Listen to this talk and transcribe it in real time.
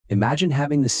Imagine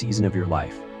having the season of your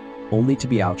life, only to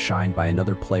be outshined by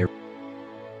another player.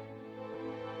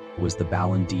 Was the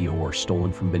Ballon d'Or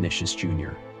stolen from Vinícius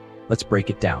Jr.? Let's break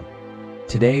it down.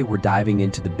 Today, we're diving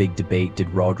into the big debate: did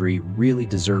Rodri really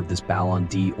deserve this Ballon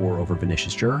d'Or over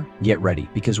Vinícius Jr.? Get ready,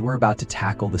 because we're about to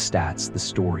tackle the stats, the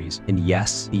stories, and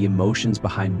yes, the emotions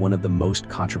behind one of the most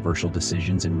controversial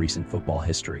decisions in recent football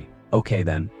history. Okay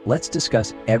then, let's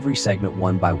discuss every segment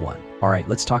one by one. Alright,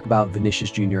 let's talk about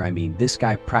Vinícius Jr. This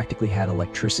guy practically had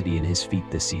electricity in his feet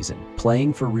this season.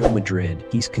 Playing for Real Madrid,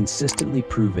 he's consistently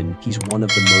proven he's one of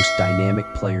the most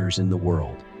dynamic players in the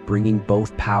world, bringing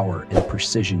both power and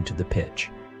precision to the pitch.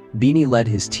 Vini led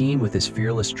his team with his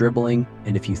fearless dribbling,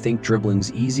 and if you think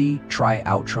dribbling's easy, try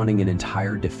outrunning an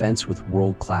entire defense with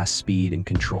world-class speed and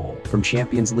control. From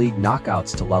Champions League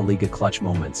knockouts to La Liga clutch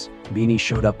moments, Vini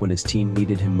showed up when his team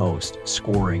needed him most,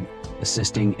 scoring,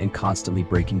 assisting, and constantly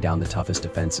breaking down the toughest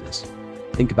defenses.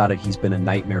 Think about it, he's been a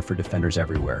nightmare for defenders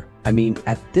everywhere.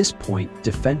 At this point,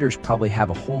 defenders probably have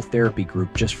a whole therapy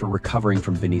group just for recovering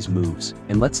from Vini's moves.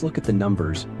 And let's look at the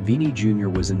numbers. Vini Jr.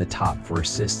 was in the top for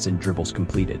assists and dribbles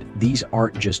completed. These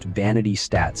aren't just vanity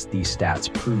stats. These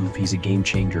stats prove he's a game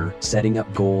changer, setting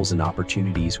up goals and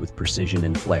opportunities with precision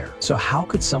and flair. So how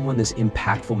could someone this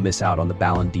impactful miss out on the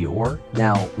Ballon d'Or?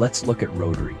 Now, let's look at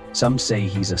Rodri. Some say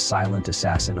he's a silent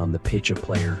assassin on the pitch, a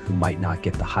player who might not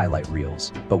get the highlight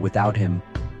reels. But without him,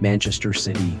 Manchester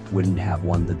City wouldn't have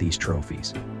won these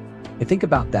trophies. And think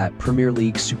about that: Premier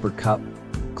League, Super Cup,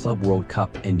 Club World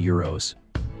Cup, and Euros.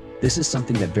 This is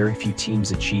something that very few teams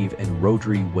achieve, and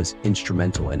Rodri was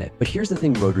instrumental in it. But here's the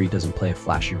thing: Rodri doesn't play a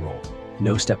flashy role.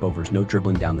 No step-overs, no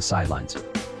dribbling down the sidelines.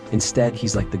 Instead,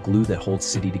 he's like the glue that holds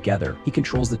City together. He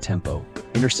controls the tempo,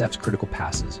 intercepts critical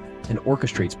passes, and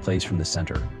orchestrates plays from the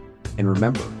center. And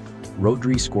remember,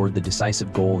 Rodri scored the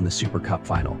decisive goal in the Super Cup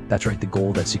final. That's right, the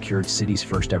goal that secured City's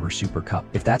first ever Super Cup.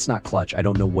 If that's not clutch, I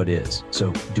don't know what is.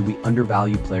 So, do we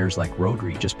undervalue players like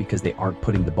Rodri just because they aren't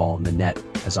putting the ball in the net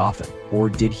as often? Or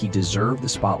did he deserve the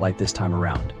spotlight this time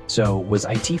around? So, was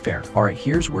IT fair? Alright,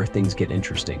 here's where things get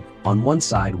interesting. On one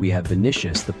side, we have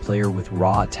Vinícius, the player with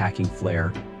raw attacking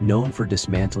flair, known for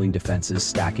dismantling defenses,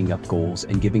 stacking up goals,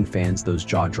 and giving fans those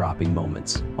jaw-dropping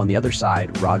moments. On the other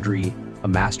side, Rodri, a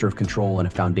master of control and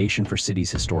a foundation for City's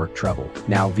historic treble.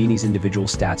 Now, Vini's individual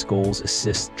stats, goals,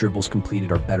 assists, dribbles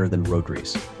completed are better than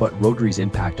Rodri's. But Rodri's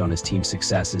impact on his team's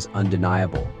success is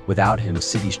undeniable. Without him,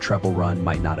 City's treble run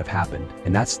might not have happened.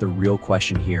 And that's the real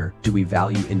question here. Do we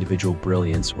value individual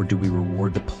brilliance, or do we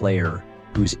reward the player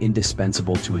who's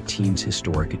indispensable to a team's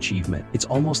historic achievement? It's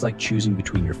almost like choosing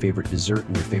between your favorite dessert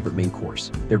and your favorite main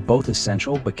course. They're both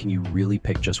essential, but can you really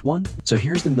pick just one? So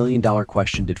here's the million-dollar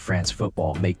question: did France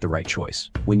football make the right choice?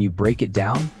 When you break it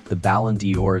down, the Ballon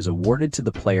d'Or is awarded to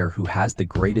the player who has the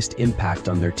greatest impact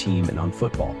on their team and on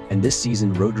football. And this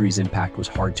season, Rodri's impact was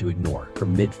hard to ignore.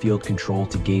 From midfield control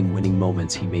to game-winning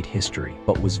moments, he made history.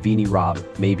 But was Vini robbed?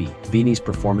 Maybe. Vini's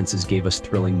performances gave us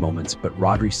thrilling moments, but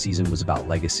Rodri's season was about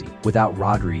legacy. Without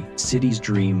Rodri, City's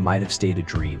dream might have stayed a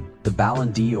dream. The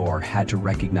Ballon d'Or had to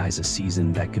recognize a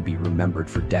season that could be remembered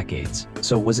for decades.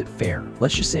 So was it fair?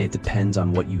 Let's just say it depends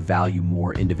on what you value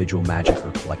more: individual magic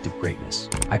or collective greatness.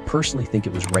 I personally think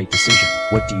it was right decision.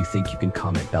 What do you think? You can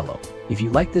comment below. If you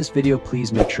like this video,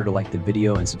 please make sure to like the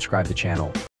video and subscribe to the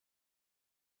channel.